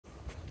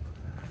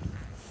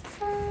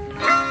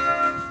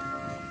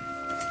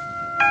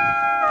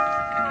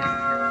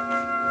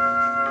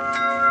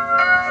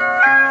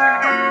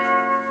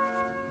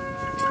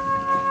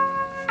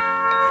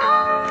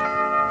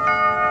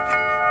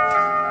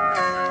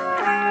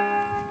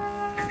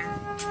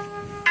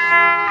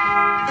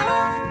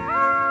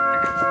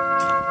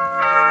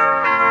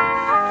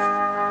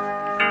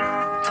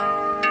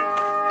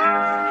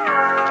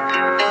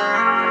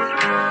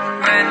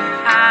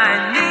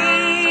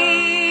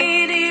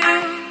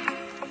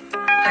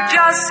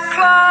just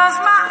close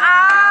my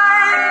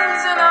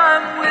eyes and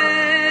I'm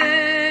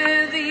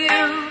with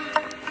you,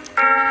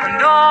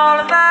 and all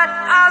that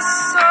I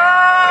so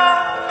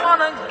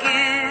wanna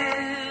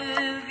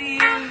give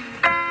you,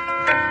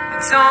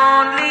 it's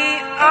only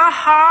a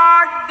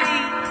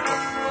heartbeat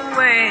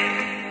away.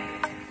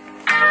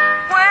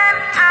 When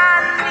I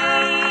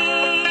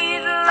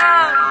need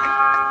love,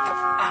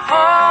 I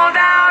hold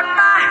out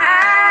my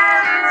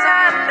hands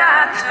and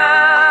I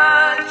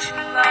touch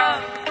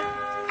love.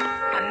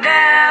 I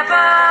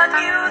never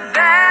knew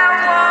there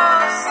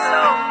was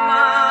so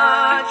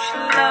much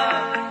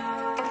love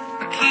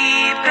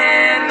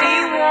keeping me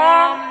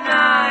warm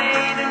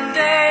night and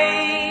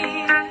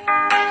day.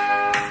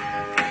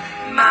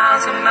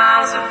 Miles and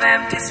miles of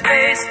empty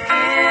space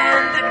in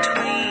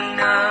between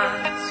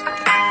us.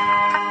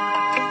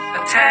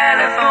 A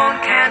telephone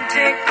can't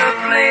take the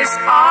place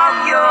of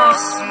your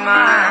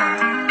smile.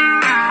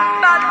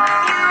 But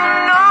you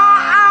know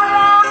I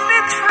won't be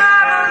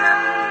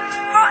traveling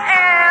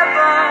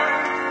forever.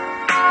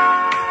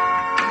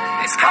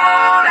 It's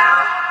cold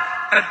out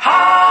and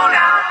hold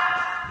out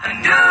and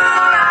do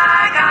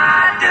like I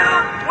do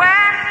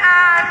when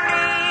I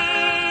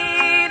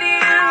need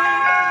you.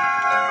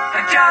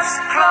 I just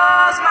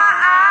close my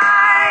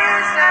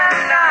eyes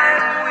and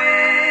I'm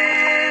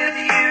with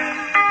you,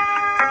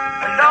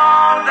 and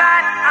all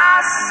that I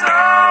so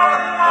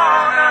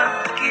wanna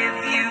give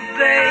you,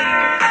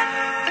 babe,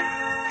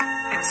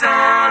 it's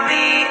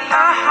only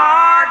a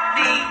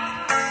heartbeat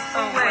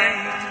away.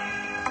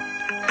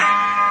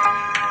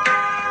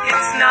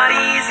 It's not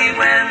easy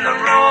when the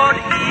road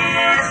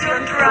is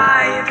your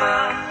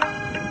driver.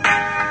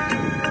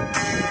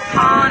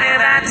 Honey,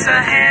 that's a